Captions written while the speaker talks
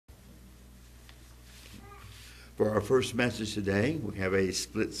For our first message today, we have a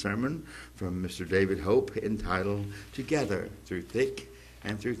split sermon from Mr. David Hope entitled Together Through Thick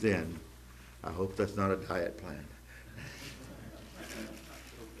and Through Thin. I hope that's not a diet plan.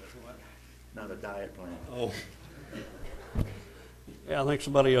 Not a diet plan. Oh. Yeah, I think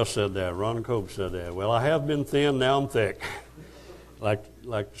somebody else said that. Ron Cope said that. Well, I have been thin, now I'm thick. Like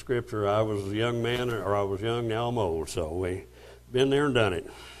the scripture, I was a young man, or I was young, now I'm old. So we've been there and done it.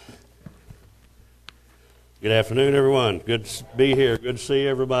 Good afternoon, everyone. Good to be here. Good to see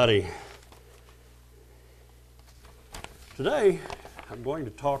everybody. Today, I'm going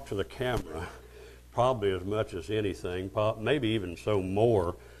to talk to the camera probably as much as anything, maybe even so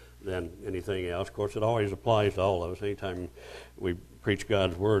more than anything else. Of course, it always applies to all of us. Anytime we preach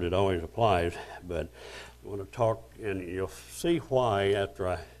God's Word, it always applies. But I want to talk, and you'll see why after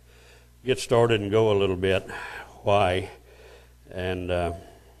I get started and go a little bit, why.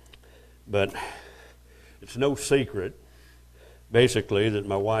 But it's no secret, basically, that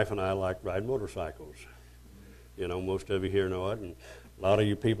my wife and I like riding motorcycles. You know, most of you here know it, and a lot of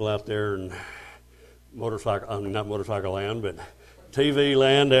you people out there in not motorcycle land, but TV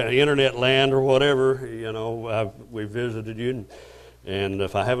land, internet land, or whatever, you know, we visited you, and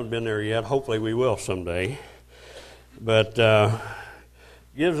if I haven't been there yet, hopefully we will someday. But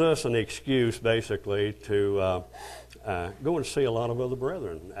gives us an excuse, basically, to go and see a lot of other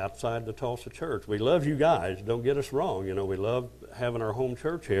brethren outside the Tulsa church. We love you guys, don't get us wrong, you know, we love having our home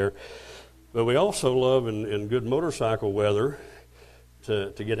church here, but we also love in good motorcycle weather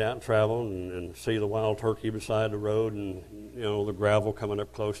to get out and travel and see the wild turkey beside the road and, you know, the gravel coming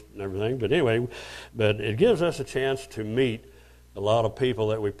up close and everything. But anyway, it gives us a chance to meet a lot of people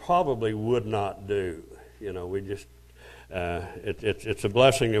that we probably would not do. You know, we just, it's a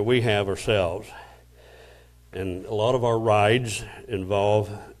blessing that we have ourselves. And a lot of our rides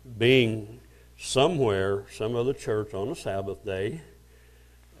involve being somewhere, some other church on a Sabbath day,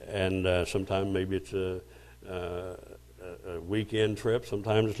 and sometimes maybe it's a weekend trip,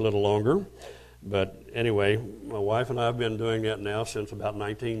 sometimes it's a little longer. But anyway, my wife and I have been doing that now since about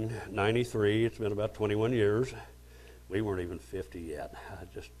 1993. It's been about 21 years. We weren't even 50 yet. I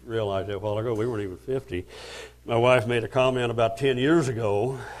just realized that a while ago we weren't even 50. My wife made a comment about 10 years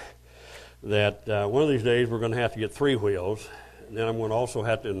ago that one of these days we're going to have to get 3 wheels, and then I'm going to also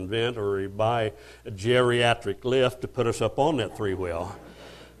have to invent or buy a geriatric lift to put us up on that 3-wheel.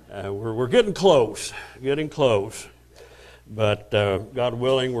 We're getting close, but God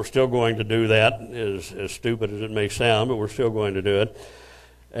willing, we're still going to do that, as stupid as it may sound, but we're still going to do it.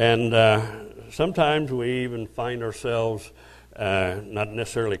 And sometimes we even find ourselves not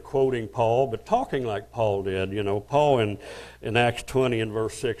necessarily quoting Paul, but talking like Paul did. You know, Paul in Acts 20 and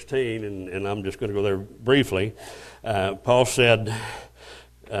verse 16, and I'm just going to go there briefly, Paul said,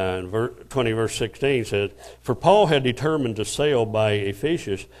 20 verse 16 says, "For Paul had determined to sail by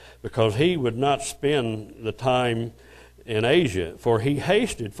Ephesus because he would not spend the time in Asia, for he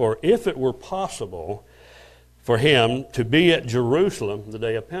hasted, for if it were possible for him to be at Jerusalem the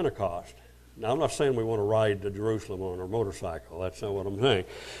day of Pentecost." Now, I'm not saying we want to ride to Jerusalem on our motorcycle. That's not what I'm saying.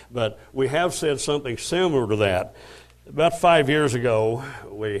 But we have said something similar to that. About 5 years ago,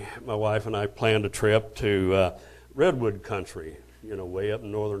 my wife and I planned a trip to Redwood Country, you know, way up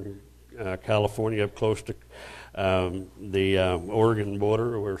in northern California, up close to the Oregon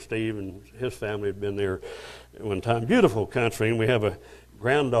border, where Steve and his family had been there at one time. Beautiful country, and we have a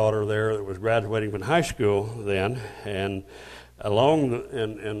granddaughter there that was graduating from high school then, and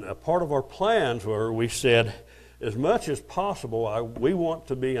and a part of our plans were, we said, as much as possible, we want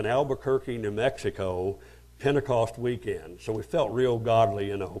to be in Albuquerque, New Mexico, Pentecost weekend. So we felt real godly,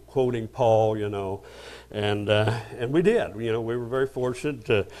 you know, quoting Paul, you know, and we did. You know, we were very fortunate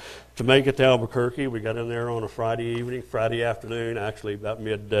to make it to Albuquerque. We got in there on a Friday afternoon, actually about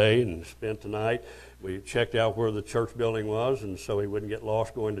midday, and spent the night. We checked out where the church building was, and so we wouldn't get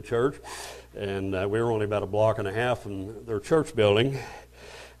lost going to church. And we were only about a block and a half from their church building.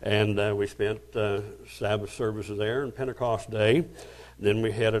 And we spent Sabbath services there and Pentecost Day. Then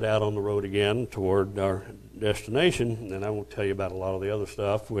we headed out on the road again toward our destination. And I won't tell you about a lot of the other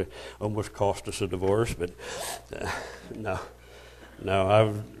stuff. We almost cost us a divorce, but no. I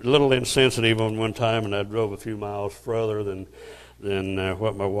was a little insensitive on one time, and I drove a few miles further than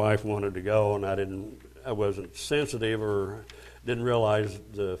what my wife wanted to go, and I wasn't sensitive or didn't realize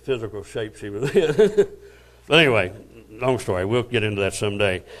the physical shape she was in. But anyway, long story. We'll get into that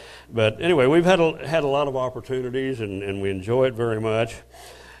someday. But anyway, we've had a lot of opportunities, and we enjoy it very much.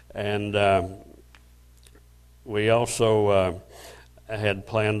 And we also I had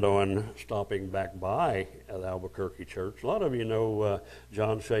planned on stopping back by the Albuquerque church. A lot of you know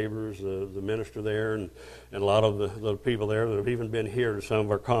John Shavers, the minister there, and a lot of the people there that have even been here to some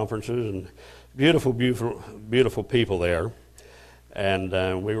of our conferences, and beautiful, beautiful, beautiful people there. And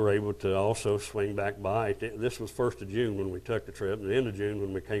we were able to also swing back by. This was 1st of June when we took the trip, and the end of June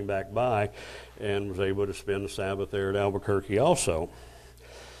when we came back by, and was able to spend the Sabbath there at Albuquerque also.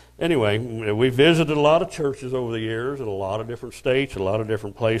 Anyway, we visited a lot of churches over the years in a lot of different states, a lot of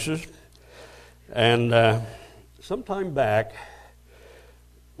different places. And sometime back,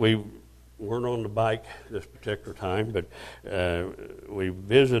 we weren't on the bike this particular time, but we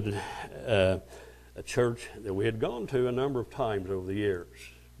visited a church that we had gone to a number of times over the years.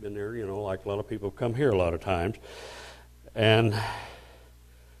 Been there, you know, like a lot of people come here a lot of times. And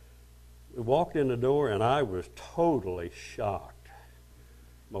we walked in the door, and I was totally shocked.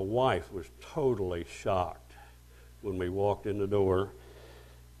 My wife was totally shocked when we walked in the door.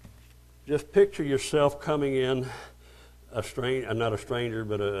 Just picture yourself coming in, not a stranger,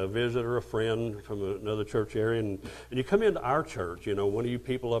 but a visitor, a friend from another church area, and you come into our church, you know, one of you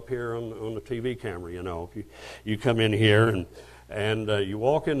people up here on the TV camera, you know, you come in here and you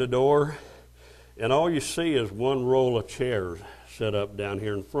walk in the door, and all you see is one row of chairs set up down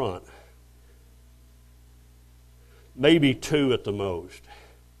here in front. Maybe two at the most.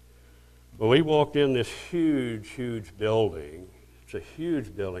 Well, we walked in this huge, huge building. It's a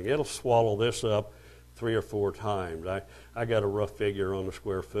huge building. It'll swallow this up 3 or 4 times. I got a rough figure on the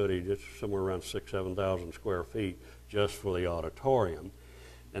square footage. It's somewhere around 6,000-7,000 square feet just for the auditorium,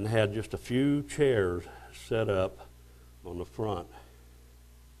 and had just a few chairs set up on the front.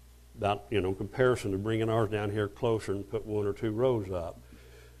 About, you know, in comparison to bringing ours down here closer and put 1 or 2 rows up.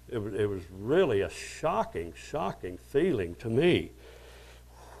 It was really a shocking feeling to me.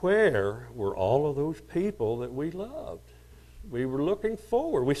 Where were all of those people that we loved? We were looking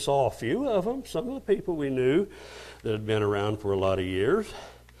forward. We saw a few of them, some of the people we knew that had been around for a lot of years.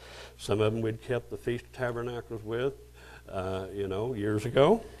 Some of them we'd kept the Feast of Tabernacles with, you know, years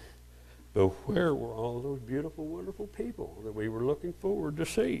ago. But where were all of those beautiful, wonderful people that we were looking forward to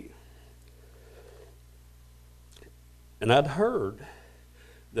see? And I'd heard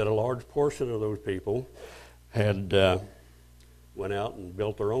that a large portion of those people had went out and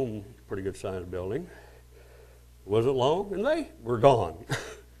built their own pretty good sized building. Wasn't long, and they were gone.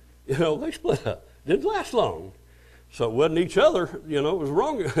 You know, they split up. Didn't last long. So it wasn't each other, you know, it was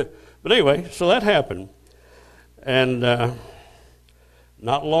wrong. But anyway, so that happened. And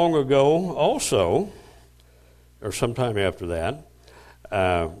not long ago also, or sometime after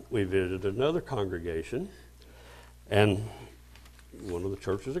that, we visited another congregation, and one of the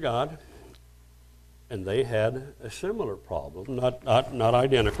Churches of God, and they had a similar problem, not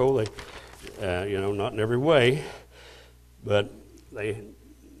identical, they, you know, not in every way, but they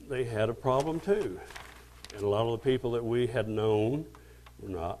had a problem too. And a lot of the people that we had known were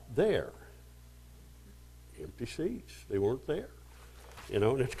not there. Empty seats, they weren't there. You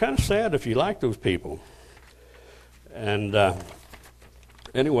know, and it's kind of sad if you like those people. And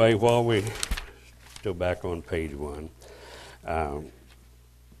anyway, while we still back on page 1,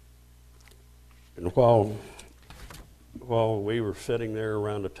 and while we were sitting there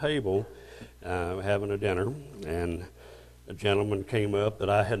around a table having a dinner, and a gentleman came up that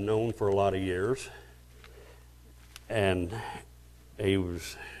I had known for a lot of years, and he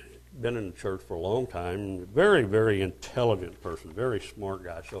was been in the church for a long time. Very, very intelligent person, very smart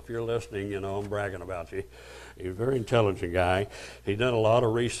guy. So if you're listening, you know I'm bragging about you. He's a very intelligent guy. He'd done a lot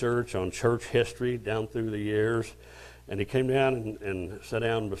of research on church history down through the years, and he came down and sat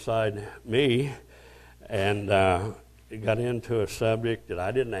down beside me, and he got into a subject that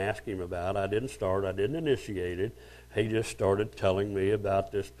I didn't ask him about. I didn't initiate it. He just started telling me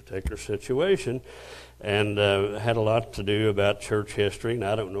about this particular situation, and had a lot to do about church history. And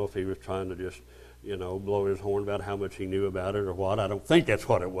I don't know if he was trying to just, you know, blow his horn about how much he knew about it or what. I don't think that's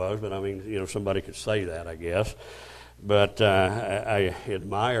what it was, but I mean, you know, somebody could say that, I guess. But I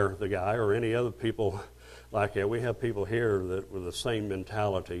admire the guy, or any other people like that. We have people here that with the same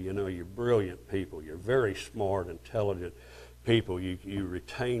mentality. You know, you're brilliant people. You're very smart, intelligent people. You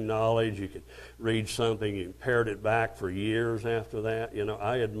retain knowledge. You can read something, you can parrot it back for years after that. You know,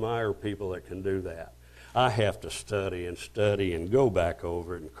 I admire people that can do that. I have to study and go back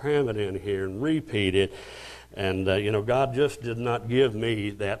over it and cram it in here and repeat it. And, you know, God just did not give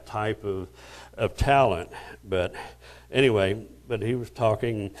me that type of talent. But anyway, but he was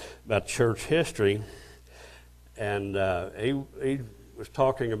talking about church history. And he was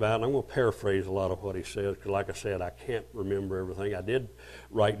talking about, and I'm going to paraphrase a lot of what he says, because like I said, I can't remember everything. I did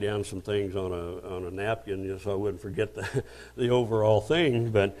write down some things on a napkin just so I wouldn't forget the overall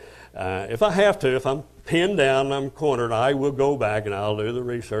thing. But if I have to, if I'm pinned down and I'm cornered, I will go back and I'll do the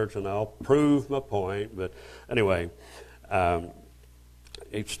research and I'll prove my point. But anyway,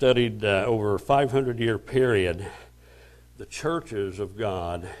 he studied over a 500-year period the churches of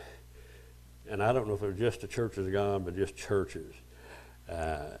God, and I don't know if it was just the churches of God, but just churches,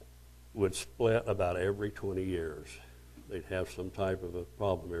 would split about every 20 years. They'd have some type of a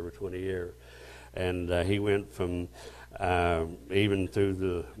problem every 20 years. And he went from even through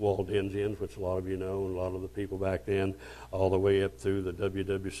the Waldensians, which a lot of you know, and a lot of the people back then, all the way up through the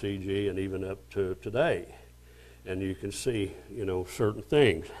WWCG and even up to today. And you can see, certain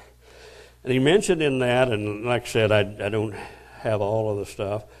things. And he mentioned in that, and like I said, I don't have all of the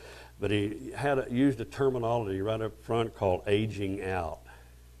stuff, but he used a terminology right up front called aging out.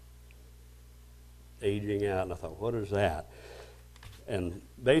 Aging out, and I thought, what is that? And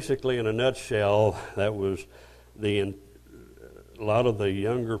basically, in a nutshell, that was a lot of the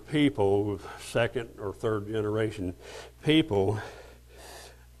younger people, second or third generation people,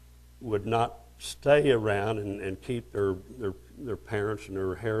 would not stay around and keep their parents and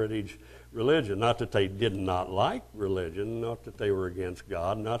their heritage religion. Not that they did not like religion, not that they were against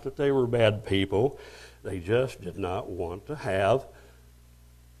God, not that they were bad people. They just did not want to have,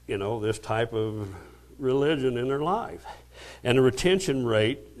 this type of religion in their life. And the retention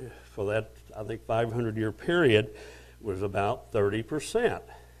rate for that, I think, 500-year period was about 30%.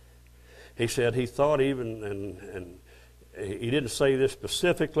 He said he thought even, and he didn't say this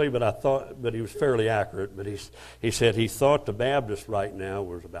specifically, but he was fairly accurate, but he said he thought the Baptist right now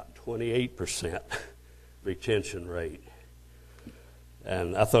was about 28% retention rate.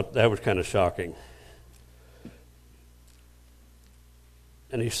 And I thought that was kind of shocking.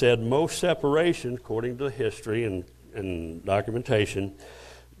 And he said most separations, according to history and documentation,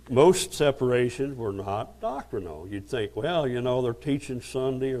 most separations were not doctrinal. You'd think, well, they're teaching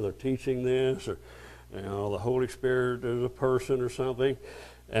Sunday, or they're teaching this, or the Holy Spirit is a person or something.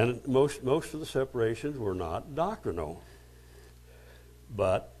 And most of the separations were not doctrinal.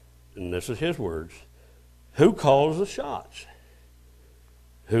 But, and this is his words, who calls the shots?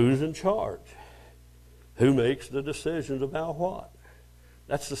 Who's in charge? Who makes the decisions about what?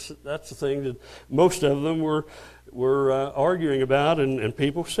 That's the thing that most of them were arguing about and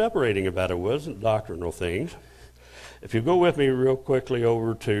people separating about. It wasn't doctrinal things. If you go with me real quickly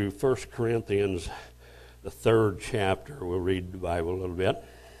over to 1 Corinthians, the 3rd chapter, we'll read the Bible a little bit.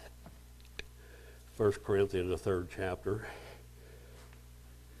 1 Corinthians, the 3rd chapter.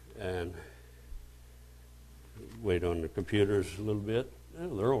 And wait on the computers a little bit.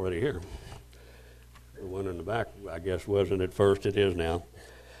 Oh, they're already here. The one in the back, I guess, wasn't at first. It is now.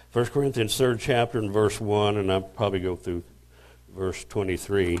 1 Corinthians 3rd chapter and verse 1, and I'll probably go through verse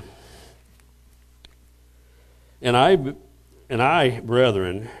 23. And I,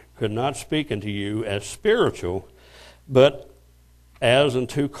 brethren, could not speak unto you as spiritual, but as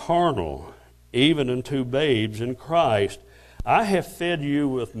unto carnal, even unto babes in Christ. I have fed you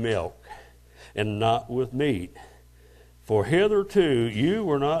with milk, and not with meat. For hitherto you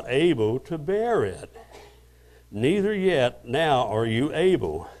were not able to bear it, neither yet now are you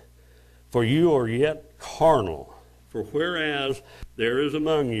able, for you are yet carnal. For whereas there is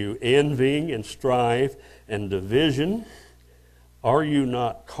among you envying and strife and division, are you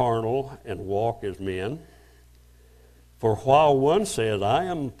not carnal and walk as men? For while one says, I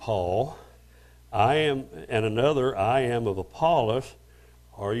am Paul, and another, I am of Apollos,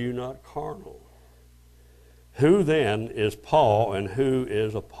 are you not carnal? Who then is Paul and who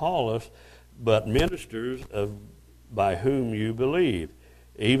is Apollos, but ministers by whom you believe,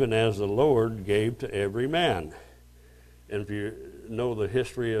 even as the Lord gave to every man? And if you know the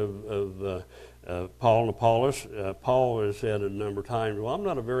history of Paul and Apollos, Paul has said a number of times, well, I'm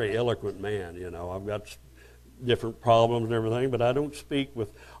not a very eloquent man, I've got different problems and everything, but I don't speak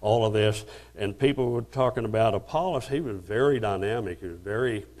with all of this. And people were talking about Apollos. He was very dynamic. He was a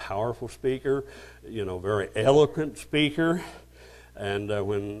very powerful speaker, very eloquent speaker. And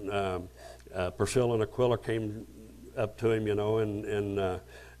when Priscilla and Aquila came up to him, in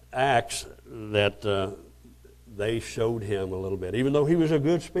Acts, that they showed him a little bit. Even though he was a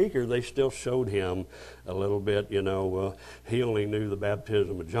good speaker, they still showed him a little bit, he only knew the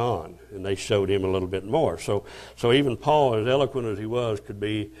baptism of John, and they showed him a little bit more. So even Paul, as eloquent as he was, could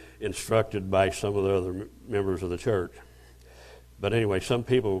be instructed by some of the other members of the church. But anyway, some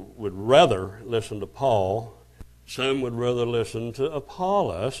people would rather listen to Paul. Some would rather listen to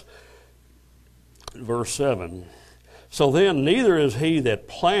Apollos. Verse 7. So then, neither is he that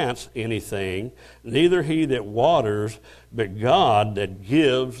plants anything, neither he that waters, but God that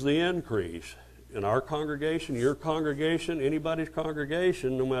gives the increase. In our congregation, your congregation, anybody's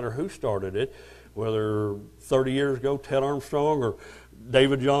congregation, no matter who started it, whether 30 years ago Ted Armstrong or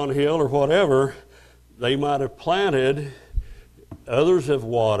David John Hill or whatever, they might have planted, others have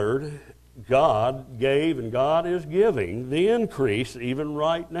watered, God gave, and God is giving the increase even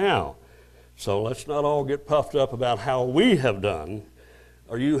right now. So let's not all get puffed up about how we have done,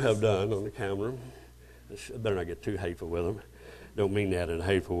 or you have done on the camera. I better not get too hateful with them. Don't mean that in a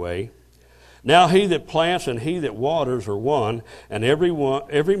hateful way. Now he that plants and he that waters are one, and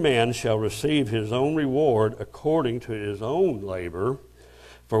every man shall receive his own reward according to his own labor.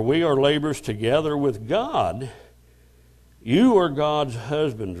 For we are laborers together with God. You are God's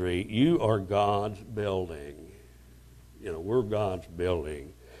husbandry. You are God's building. We're God's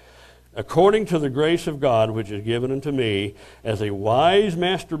building. According to the grace of God which is given unto me, as a wise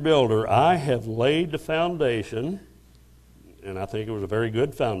master builder, I have laid the foundation, and I think it was a very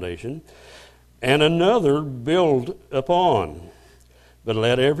good foundation, and another build upon. But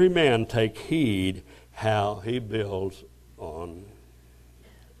let every man take heed how he builds on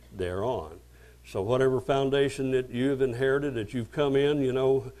thereon. So whatever foundation that you've inherited, that you've come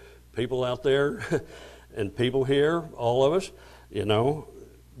in, people out there and people here, all of us,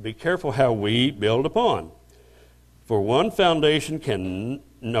 be careful how we build upon. For other foundation can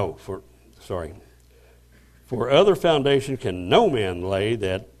no man lay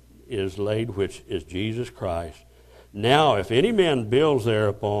that is laid, which is Jesus Christ. Now, if any man builds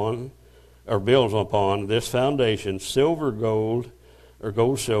upon this foundation, silver, gold, or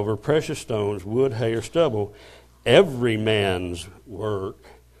gold, silver, precious stones, wood, hay, or stubble, every man's work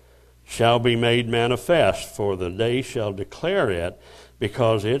shall be made manifest, for the day shall declare it,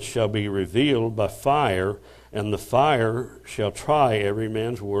 because it shall be revealed by fire, and the fire shall try every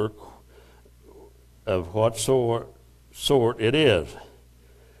man's work of what sort it is.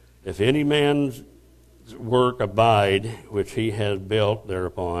 If any man's work abide, which he has built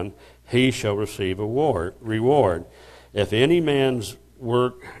thereupon, he shall receive a reward. If any man's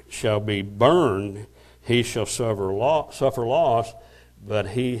work shall be burned, he shall suffer loss, but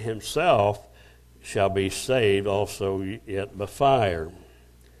he himself shall be saved also yet by fire.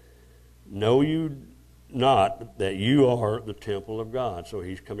 Know you not that you are the temple of God? So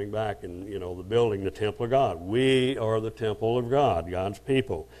he's coming back and, the building, the temple of God. We are the temple of God, God's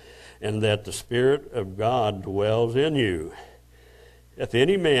people, and that the Spirit of God dwells in you. If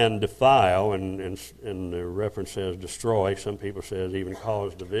any man defile, and the reference says destroy, some people says even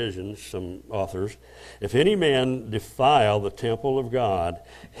cause divisions, some authors. If any man defile the temple of God,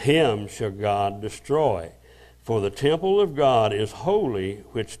 him shall God destroy. For the temple of God is holy,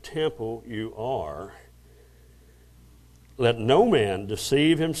 which temple you are. Let no man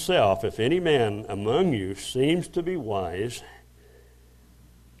deceive himself. If any man among you seems to be wise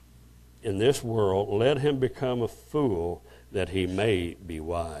in this world, let him become a fool, that he may be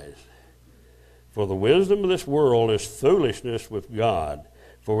wise. For the wisdom of this world is foolishness with God.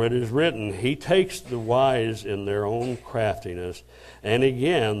 For it is written, He takes the wise in their own craftiness. And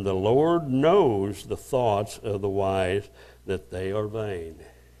again, the Lord knows the thoughts of the wise, that they are vain.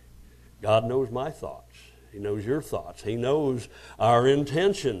 God knows my thoughts. He knows your thoughts. He knows our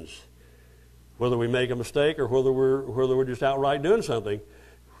intentions. Whether we make a mistake or whether we're just outright doing something,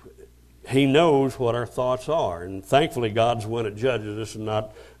 He knows what our thoughts are, and thankfully God's the one that judges us and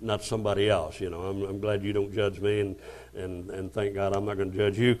not somebody else. I'm glad you don't judge me, and thank God I'm not going to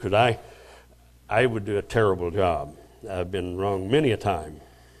judge you, because I would do a terrible job. I've been wrong many a time.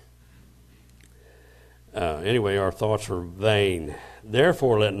 Anyway, our thoughts are vain.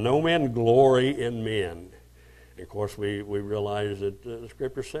 Therefore, let no man glory in men. And of course, we realize that the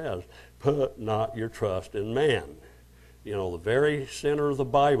Scripture says, put not your trust in man. The very center of the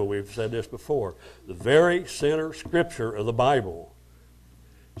Bible, we've said this before, the very center Scripture of the Bible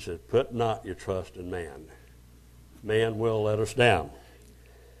says, put not your trust in man. Man will let us down.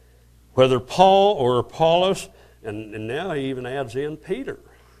 Whether Paul or Apollos, and now he even adds in Peter.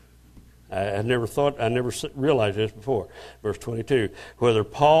 I never realized this before. Verse 22, whether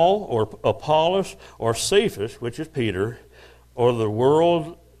Paul or Apollos or Cephas, which is Peter, or the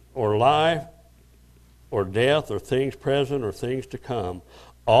world or life, or death, or things present, or things to come,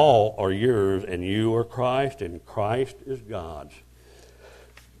 all are yours, and you are Christ, and Christ is God's.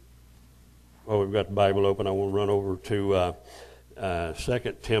 Well, we've got the Bible open. I want to run over to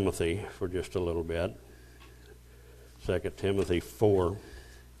 2 Timothy for just a little bit. 2 Timothy 4.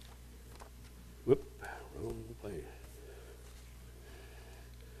 Wrong place.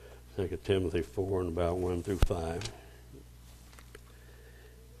 2 Timothy 4 and about 1 through 5.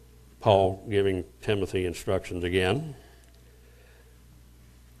 Paul giving Timothy instructions again.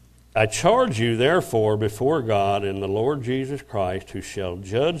 I charge you, therefore, before God and the Lord Jesus Christ, who shall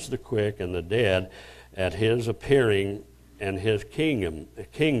judge the quick and the dead at his appearing and his kingdom.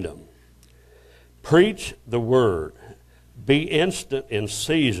 Preach the word. Be instant in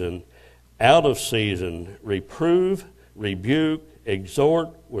season, out of season. Reprove, rebuke, exhort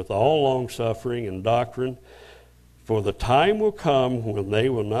with all longsuffering and doctrine. For the time will come when they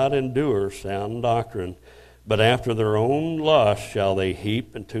will not endure sound doctrine, but after their own lust shall they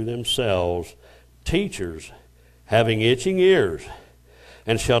heap unto themselves teachers having itching ears,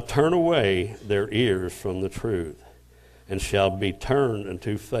 and shall turn away their ears from the truth, and shall be turned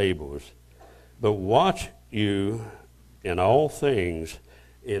unto fables. But watch you in all things,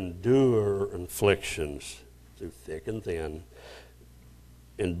 endure afflictions through thick and thin.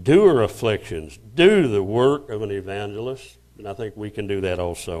 Endure afflictions. Do the work of an evangelist, and I think we can do that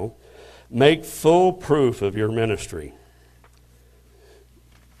also. Make full proof of your ministry.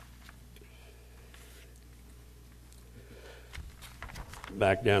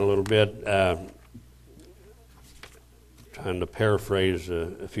 Back down a little bit, trying to paraphrase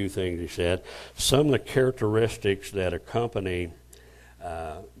a few things he said. Some of the characteristics that accompany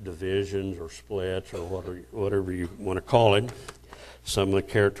divisions or splits or whatever you want to call it, some of the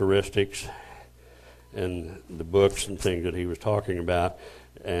characteristics and the books and things that he was talking about,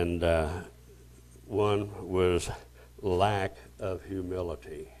 and one was lack of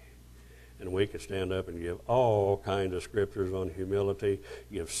humility. And we could stand up and give all kinds of scriptures on humility,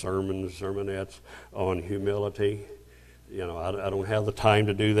 give sermonettes on humility. You know, I don't have the time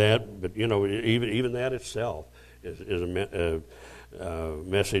to do that, but, you know, even that itself is a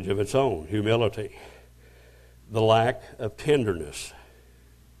message of its own, humility. The lack of tenderness.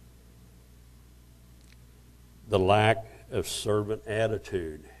 The lack of servant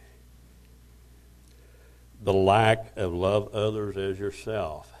attitude. The lack of love others as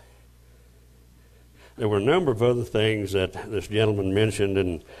yourself. There were a number of other things that this gentleman mentioned,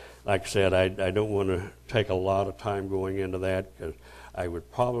 and like I said, I don't want to take a lot of time going into that because I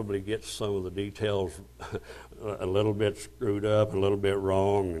would probably get some of the details a little bit screwed up, a little bit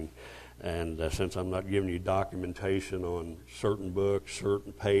wrong, and since I'm not giving you documentation on certain books,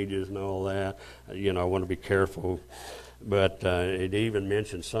 certain pages and all that, you know, I want to be careful. But it even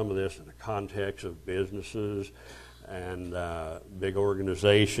mentioned some of this in the context of businesses and big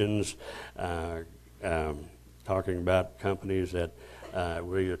organizations, talking about companies that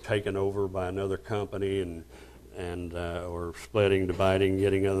were either taken over by another company and or splitting, dividing,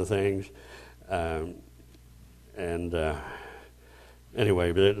 getting other things.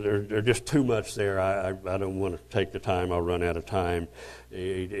 Anyway, but there's just too much there. I don't want to take the time. I'll run out of time.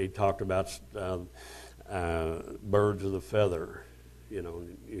 He talked about birds of the feather. You know,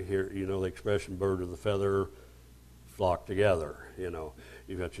 you know the expression "birds of the feather flock together." You know,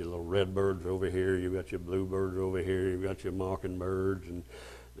 you've got your little red birds over here, you've got your bluebirds over here, you've got your mockingbirds and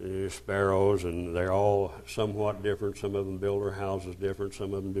your sparrows, and they're all somewhat different. Some of them build their houses different,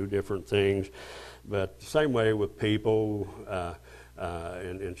 some of them do different things. But the same way with people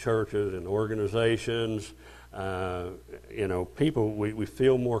in churches and organizations. You know, people, we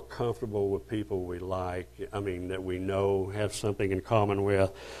feel more comfortable with people we like, that we know, have something in common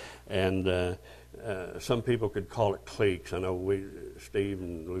with. And some people could call it cliques. I know Steve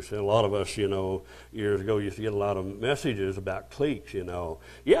and Lucille, a lot of us, you know, years ago used to get a lot of messages about cliques, you know.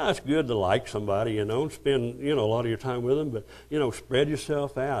 Yeah, it's good to like somebody, you know, and spend, you know, a lot of your time with them, but, you know, spread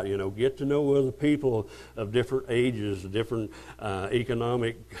yourself out, you know, get to know other people of different ages, different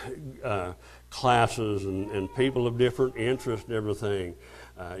economic classes and people of different interests and everything.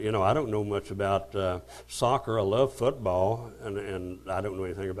 You know, I don't know much about soccer. I love football, and I don't know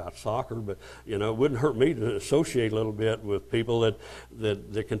anything about soccer, but, you know, it wouldn't hurt me to associate a little bit with people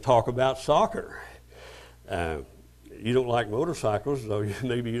that can talk about soccer. You don't like motorcycles, so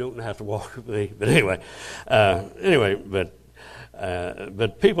maybe you don't have to walk with me. But anyway,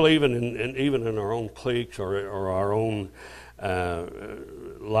 but people even in our own cliques or our own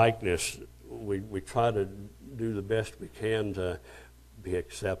likeness, we try to do the best we can to be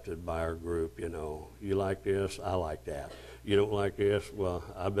accepted by our group. You know, you like this, I like that. You don't like this, well,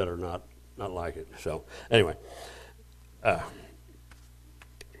 I better not like it. So anyway,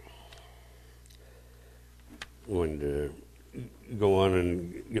 going to go on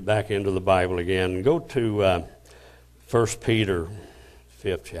and get back into the Bible again. Go to 1 Peter,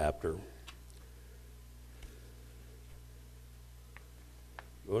 5th chapter.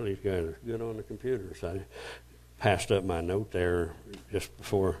 Well, these guys are good on the computer, so I passed up my note there just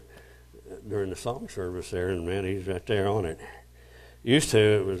before, during the song service there, and man, he's right there on it. Used to,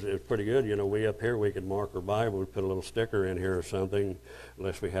 it was pretty good. You know, we up here, we could mark our Bible, we'd put a little sticker in here or something,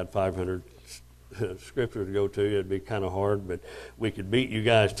 unless we had 500 scriptures to go to. It'd be kind of hard, but we could beat you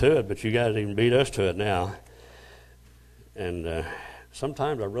guys to it, but you guys even beat us to it now. And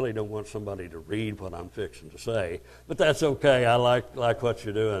sometimes I really don't want somebody to read what I'm fixing to say, but that's okay. I like what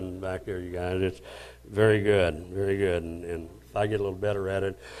you're doing back there, you guys. It's very good, very good. And if I get a little better at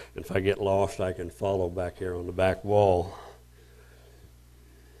it, if I get lost, I can follow back here on the back wall.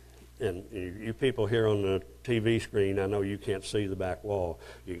 And you people here on the TV screen, I know you can't see the back wall.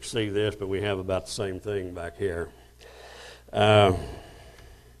 You can see this, but we have about the same thing back here. 1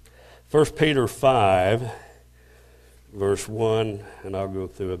 Peter 5, verse 1, and I'll go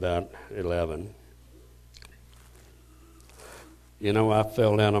through about 11. You know, I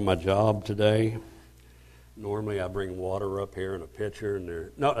fell down on my job today. Normally I bring water up here in a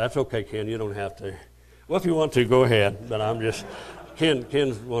pitcher. No, that's okay, Ken. You don't have to. Well, if you want to, go ahead. But I'm just...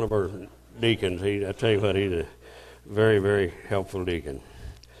 Ken's one of our deacons. I tell you what, he's a very, very helpful deacon.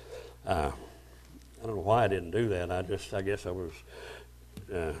 I don't know why I didn't do that. I guess I was,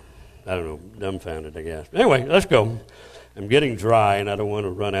 dumbfounded, I guess. Anyway, let's go. I'm getting dry, and I don't want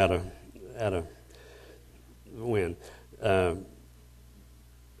to run out of wind. 1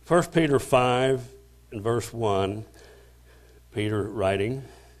 Peter 5 and verse 1, Peter writing,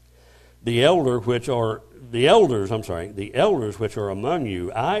 The elders which are among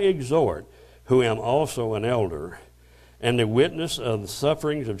you, I exhort, who am also an elder, and the witness of the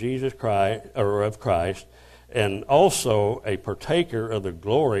sufferings of Jesus Christ, or of Christ, and also a partaker of the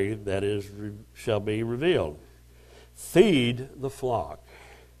glory that shall be revealed. Feed the flock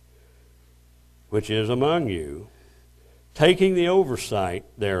which is among you, taking the oversight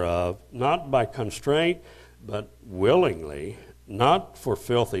thereof, not by constraint, but willingly, not for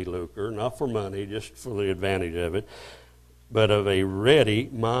filthy lucre, not for money, just for the advantage of it, but of a ready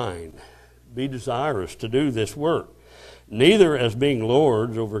mind. Be desirous to do this work, neither as being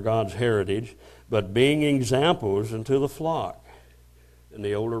lords over God's heritage, but being examples unto the flock. And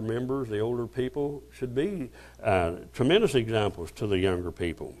the older members, the older people, should be tremendous examples to the younger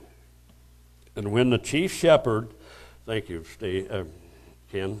people. And when the chief shepherd, thank you, Steve,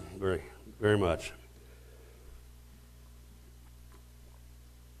 Ken, very, very much.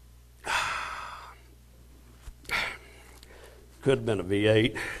 Could have been a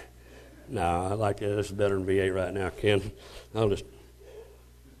V8. No, I like that. This is better than V8 right now, Ken. I'll just...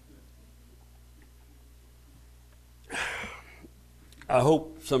 I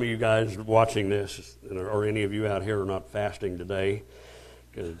hope some of you guys watching this, or any of you out here, are not fasting today,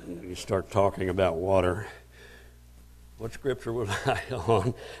 because you start talking about water. What scripture was I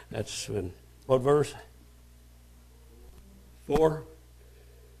on? That's when, what verse? 4?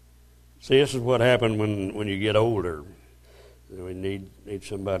 See, this is what happened when you get older. We need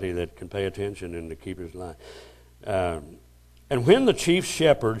somebody that can pay attention and to keep his line. And when the chief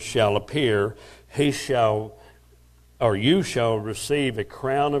shepherd shall appear, you shall receive a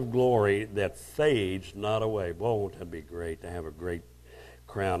crown of glory that fades not away. Boy, won't that be great to have a great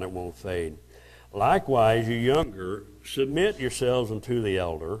crown that won't fade. Likewise, you younger, submit yourselves unto the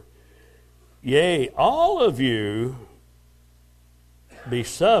elder. Yea, all of you be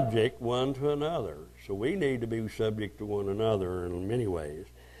subject one to another. So we need to be subject to one another in many ways.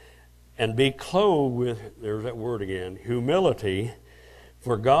 And be clothed with, there's that word again, humility.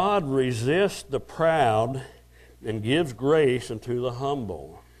 For God resists the proud and gives grace unto the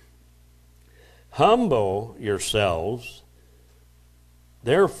humble. Humble yourselves,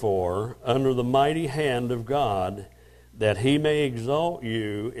 therefore, under the mighty hand of God, that he may exalt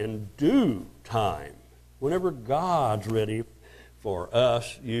you in due time. Whenever God's ready for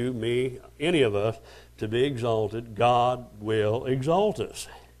us, you, me, any of us, to be exalted, God will exalt us.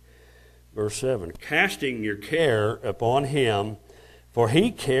 Verse 7, casting your care upon him, for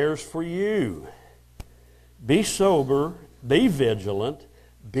he cares for you. Be sober, be vigilant,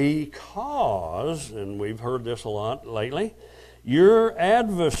 because, and we've heard this a lot lately, your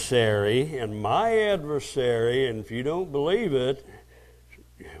adversary and my adversary, and if you don't believe it,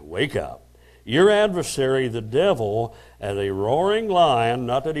 wake up. Your adversary, the devil, as a roaring lion,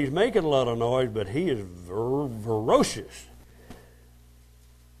 not that he's making a lot of noise, but he is ferocious.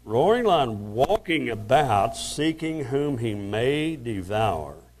 Roaring lion, walking about, seeking whom he may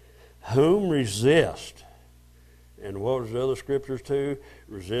devour. Whom resist. And what was the other scriptures too?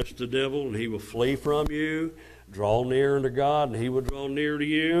 Resist the devil and he will flee from you. Draw near unto God and he will draw near to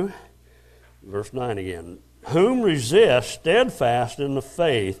you. Verse 9 again. Whom resist steadfast in the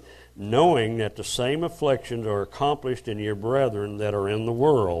faith, knowing that the same afflictions are accomplished in your brethren that are in the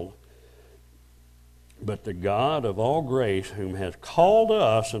world. But the God of all grace, whom has called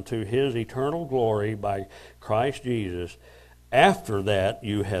us into his eternal glory by Christ Jesus, after that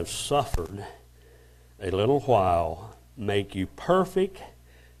you have suffered a little while, make you perfect,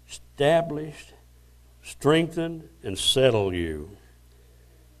 established, strengthen, and settle you.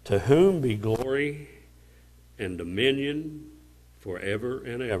 To whom be glory and dominion forever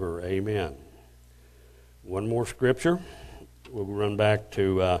and ever. Amen. One more scripture. We'll run back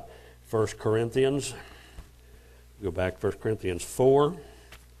to 1 Corinthians. Go back to 1 Corinthians 4.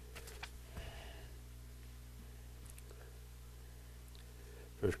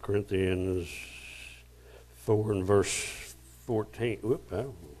 1 Corinthians 4 and verse 14. Whoop,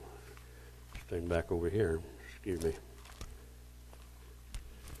 oh, staying back over here. Excuse me.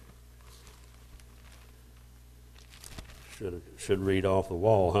 Should read off the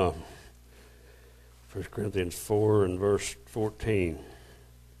wall, huh? 1 Corinthians 4 and verse 14.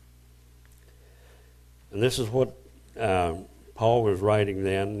 And this is what Paul was writing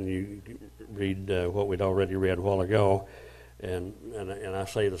then. You read what we'd already read a while ago, and I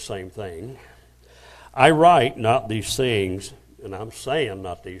say the same thing. I write not these things, and I'm saying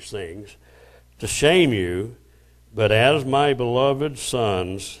not these things, to shame you, but as my beloved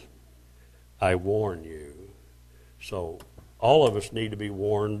sons, I warn you. So all of us need to be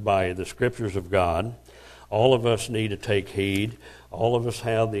warned by the Scriptures of God. All of us need to take heed. All of us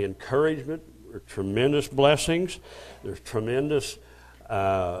have the encouragement. There's tremendous blessings. There's tremendous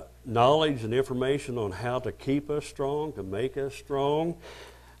knowledge and information on how to keep us strong, to make us strong,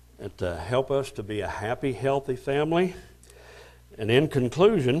 and to help us to be a happy, healthy family. And in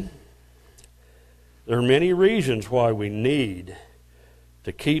conclusion, there are many reasons why we need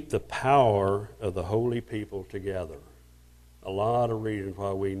to keep the power of the holy people together. A lot of reasons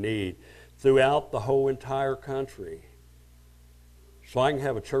why we need throughout the whole entire country. So I can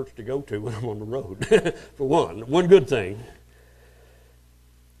have a church to go to when I'm on the road, for one. One good thing.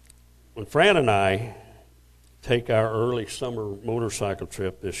 When Fran and I take our early summer motorcycle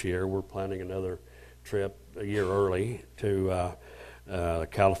trip this year, we're planning another trip a year early to the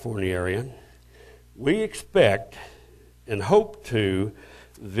California area. We expect and hope to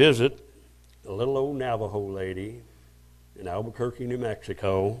visit a little old Navajo lady in Albuquerque, New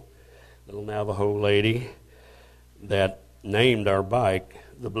Mexico, little Navajo lady that named our bike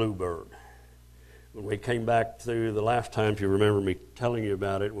the Bluebird. When we came back through the last time, if you remember me telling you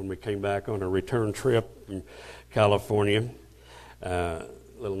about it, when we came back on a return trip from California,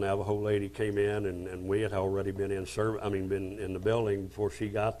 little Navajo lady came in, and we had already been been in the building before she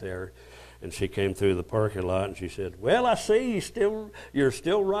got there, and she came through the parking lot, and she said, "Well, I see you're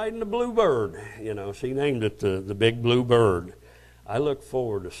still riding the Bluebird." You know, she named it the Big Bluebird. I look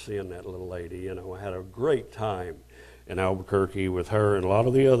forward to seeing that little lady. You know, I had a great time in Albuquerque with her and a lot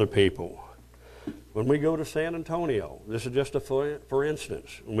of the other people. When we go to San Antonio, this is just for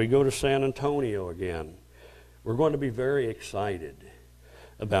instance, when we go to San Antonio again, we're going to be very excited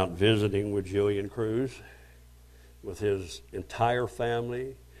about visiting with Julian Cruz, with his entire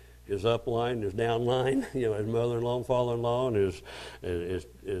family, his upline, his downline, you know, his mother-in-law and father-in-law, and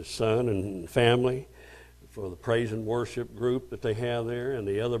his son and family, for the praise and worship group that they have there and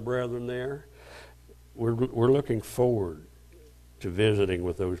the other brethren there. We're looking forward to visiting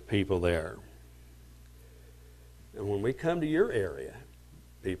with those people there. And when we come to your area,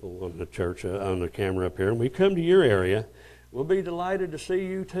 people on the church, on the camera up here, and we come to your area, we'll be delighted to see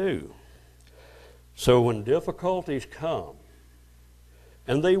you too. So when difficulties come,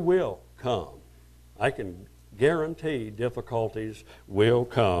 and they will come, I can guarantee difficulties will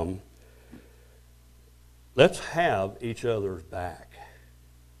come, let's have each other's back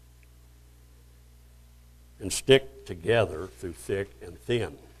and stick together through thick and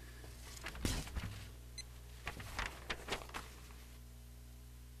thin.